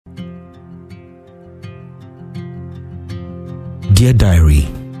Dear Diary,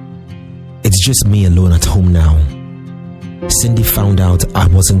 it's just me alone at home now. Cindy found out I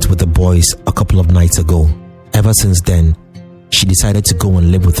wasn't with the boys a couple of nights ago. Ever since then, she decided to go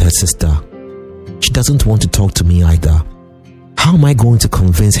and live with her sister. She doesn't want to talk to me either. How am I going to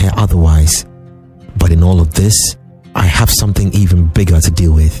convince her otherwise? But in all of this, I have something even bigger to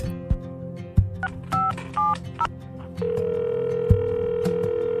deal with.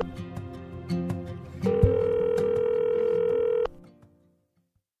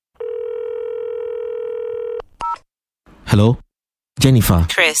 Hello? Jennifer?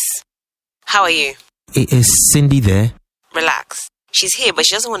 Chris, how are you? Is Cindy there? Relax. She's here, but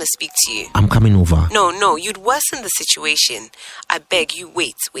she doesn't want to speak to you. I'm coming over. No, you'd worsen the situation. I beg you,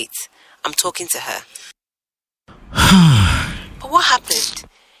 wait. I'm talking to her. But what happened?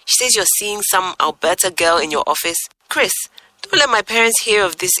 She says you're seeing some Alberta girl in your office. Chris, don't let my parents hear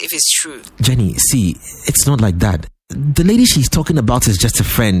of this if it's true. Jenny, see, it's not like that. The lady she's talking about is just a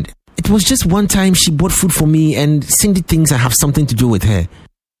friend. It was just one time she bought food for me and Cindy thinks I have something to do with her.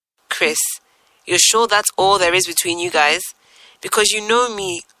 Chris, you're sure that's all there is between you guys? Because you know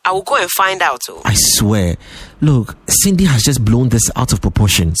me, I will go and find out. I swear. Look, Cindy has just blown this out of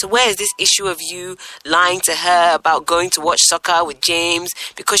proportion. So where is this issue of you lying to her about going to watch soccer with James?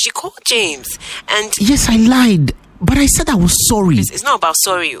 Because she called James and... Yes, I lied. But I said I was sorry. It's not about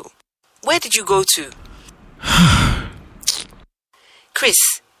sorry. Where did you go to? Chris,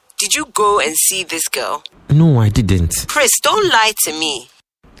 did you go and see this girl? No, I didn't. Chris, don't lie to me.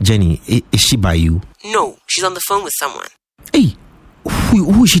 Jenny, is she by you? No, she's on the phone with someone. Hey,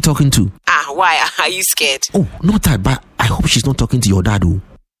 who is she talking to? Why? Are you scared? Oh, not that, but I hope she's not talking to your dad. You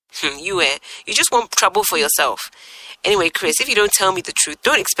just want trouble for yourself. Anyway, Chris, if you don't tell me the truth,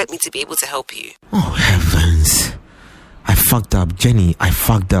 don't expect me to be able to help you. Oh, heavens. I fucked up, Jenny. I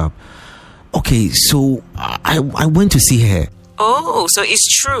fucked up. Okay, so I went to see her. Oh, so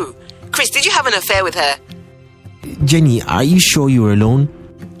it's true. Chris, did you have an affair with her? Jenny, are you sure you were alone?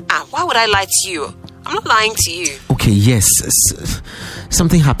 Why would I lie to you? I'm not lying to you. Okay, yes.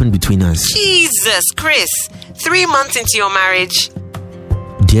 Something happened between us. Jesus, Chris. 3 months into your marriage.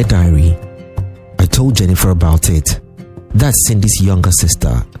 Dear Diary, I told Jennifer about it. That's Cindy's younger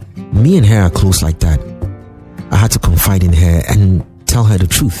sister. Me and her are close like that. I had to confide in her and tell her the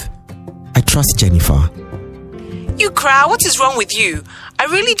truth. I trust Jennifer. You cry, what is wrong with you? I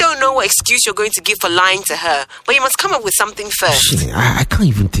really don't know what excuse you're going to give for lying to her, but you must come up with something first. I can't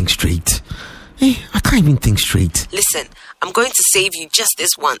even think straight. I can't even think straight. Listen, I'm going to save you just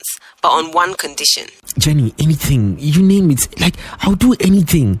this once, but on one condition. Jenny, anything. You name it. Like, I'll do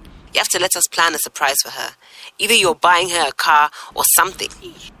anything. You have to let us plan a surprise for her. Either you're buying her a car or something.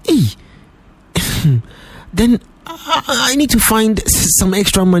 Hey. Then I need to find some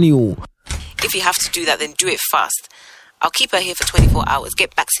extra money. If you have to do that, then do it fast. I'll keep her here for 24 hours.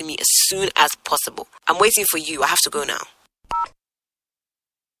 Get back to me as soon as possible. I'm waiting for you. I have to go now.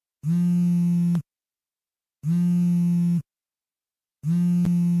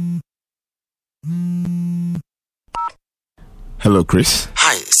 Hello, Chris.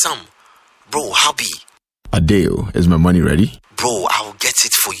 Hi, Sam. Bro, how be? Adeo, is my money ready? Bro, I'll get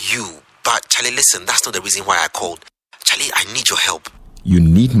it for you. But Charlie, listen, that's not the reason why I called. Charlie, I need your help. You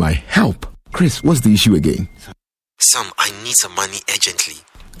need my help? Chris, what's the issue again? Sam, I need some money urgently.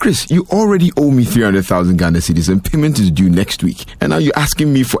 Chris, you already owe me 300,000 Ghana cedis and payment is due next week. And now you're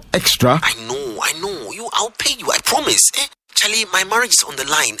asking me for extra? I know. I'll pay you, I promise. Charlie, my marriage is on the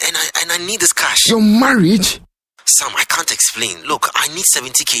line and I need this cash. Your marriage? Sam, I can't explain. Look, I need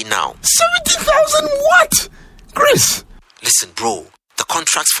 70k now. 70,000 what? Chris! Listen, bro, the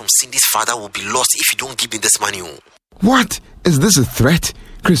contracts from Cindy's father will be lost if you don't give me this money. What? Is this a threat?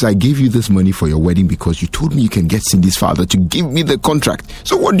 Chris, I gave you this money for your wedding because you told me you can get Cindy's father to give me the contract.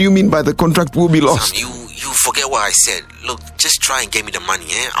 So what do you mean by the contract will be lost? Sam, you forget what I said. Look, just try and get me the money,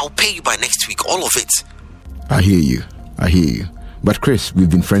 I'll pay you by next week, all of it. I hear you. But Chris, we've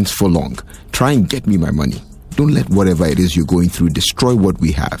been friends for long. Try and get me my money. Don't let whatever it is you're going through destroy what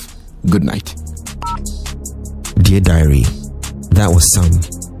we have. Good night. Dear Diary, that was Sam,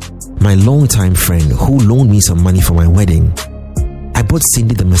 my longtime friend who loaned me some money for my wedding. I bought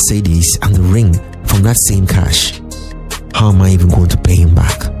Cindy the Mercedes and the ring from that same cash. How am I even going to pay him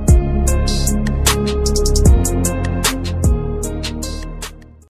back?